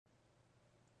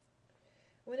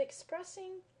When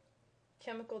expressing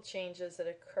chemical changes that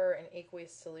occur in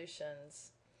aqueous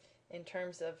solutions in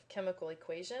terms of chemical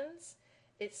equations,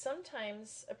 it's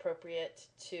sometimes appropriate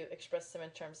to express them in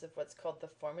terms of what's called the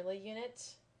formula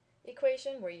unit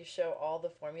equation, where you show all the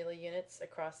formula units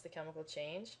across the chemical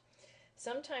change.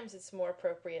 Sometimes it's more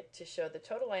appropriate to show the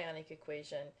total ionic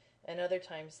equation, and other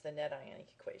times the net ionic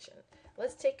equation.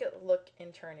 Let's take a look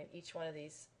in turn at each one of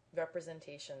these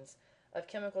representations of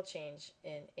chemical change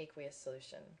in aqueous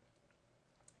solution.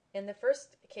 In the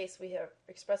first case, we have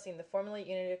expressing the formula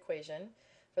unit equation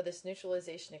for this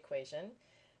neutralization equation.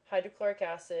 Hydrochloric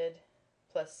acid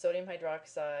plus sodium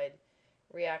hydroxide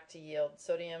react to yield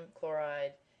sodium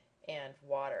chloride and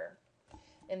water.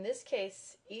 In this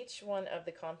case, each one of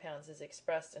the compounds is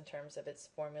expressed in terms of its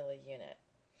formula unit.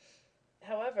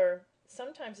 However,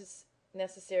 sometimes it's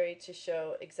necessary to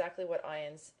show exactly what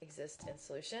ions exist in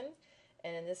solution,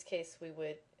 and in this case we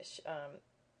would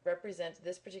represent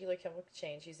this particular chemical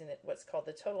change using what's called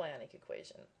the total ionic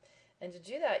equation. And to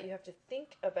do that, you have to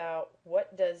think about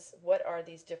what are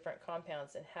these different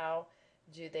compounds and how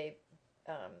do they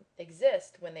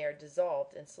exist when they are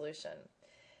dissolved in solution.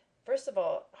 First of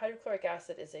all, hydrochloric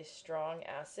acid is a strong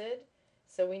acid,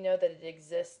 so we know that it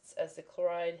exists as the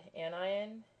chloride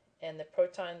anion, and the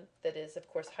proton that is, of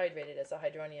course, hydrated as a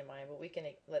hydronium ion, but we can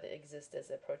let it exist as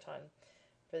a proton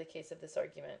for the case of this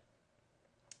argument.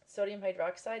 Sodium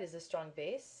hydroxide is a strong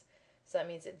base, so that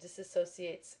means it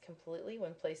dissociates completely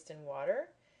when placed in water,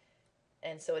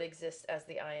 and so it exists as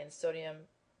the ion sodium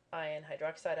ion,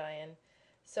 hydroxide ion.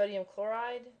 Sodium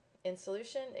chloride in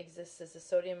solution exists as the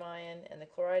sodium ion and the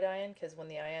chloride ion, because when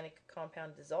the ionic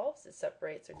compound dissolves, it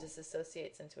separates or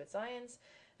disassociates into its ions.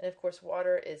 And of course,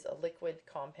 water is a liquid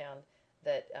compound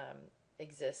that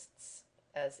exists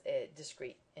as a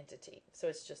discrete entity. So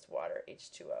it's just water,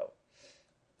 H2O.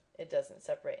 It doesn't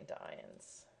separate into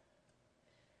ions.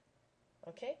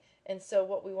 Okay, and so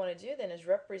what we want to do then is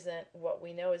represent what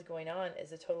we know is going on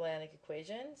as a total ionic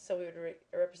equation. So we would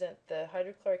represent the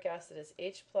hydrochloric acid as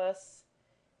H plus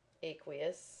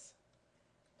aqueous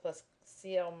plus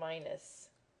Cl minus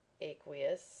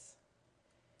aqueous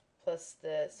plus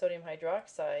the sodium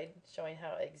hydroxide, showing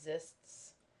how it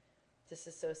exists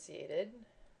disassociated,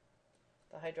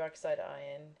 the hydroxide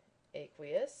ion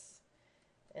aqueous.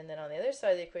 And then on the other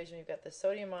side of the equation, we've got the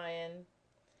sodium ion,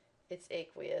 it's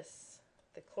aqueous,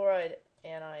 the chloride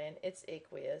anion, it's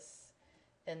aqueous,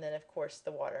 and then of course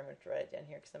the water. I'm going to write it down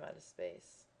here because I'm out of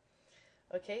space.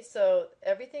 Okay, so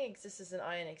everything exists as an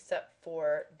ion except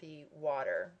for the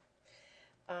water.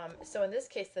 So in this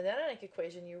case, the net ionic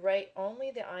equation, you write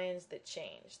only the ions that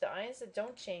change. The ions that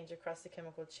don't change across the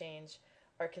chemical change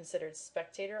are considered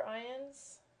spectator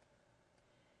ions.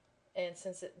 And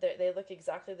since they look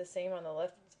exactly the same on the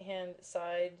left-hand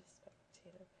side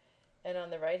and on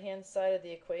the right-hand side of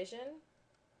the equation,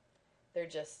 they're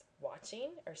just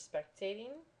watching or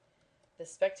spectating. The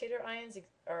spectator ions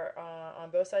are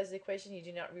on both sides of the equation. You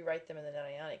do not rewrite them in the net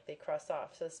ionic. They cross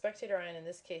off. So the spectator ion, in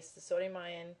this case, the sodium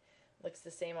ion, looks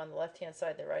the same on the left-hand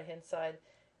side, the right-hand side,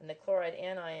 and the chloride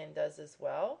anion does as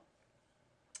well.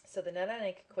 So the net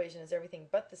ionic equation is everything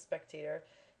but the spectator.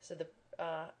 So the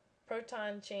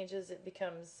proton changes, it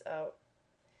becomes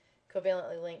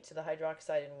covalently linked to the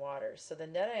hydroxide in water. So the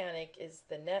net ionic is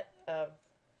the net of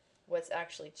what's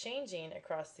actually changing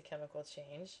across the chemical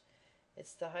change.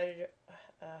 It's the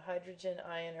hydrogen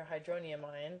ion or hydronium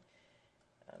ion,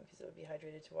 because it would be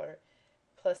hydrated to water,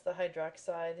 plus the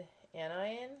hydroxide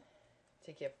anion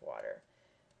to give water.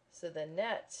 So the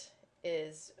net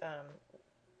is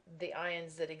the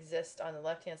ions that exist on the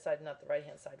left-hand side, not the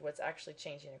right-hand side, what's actually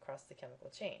changing across the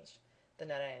chemical change, the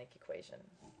net ionic equation.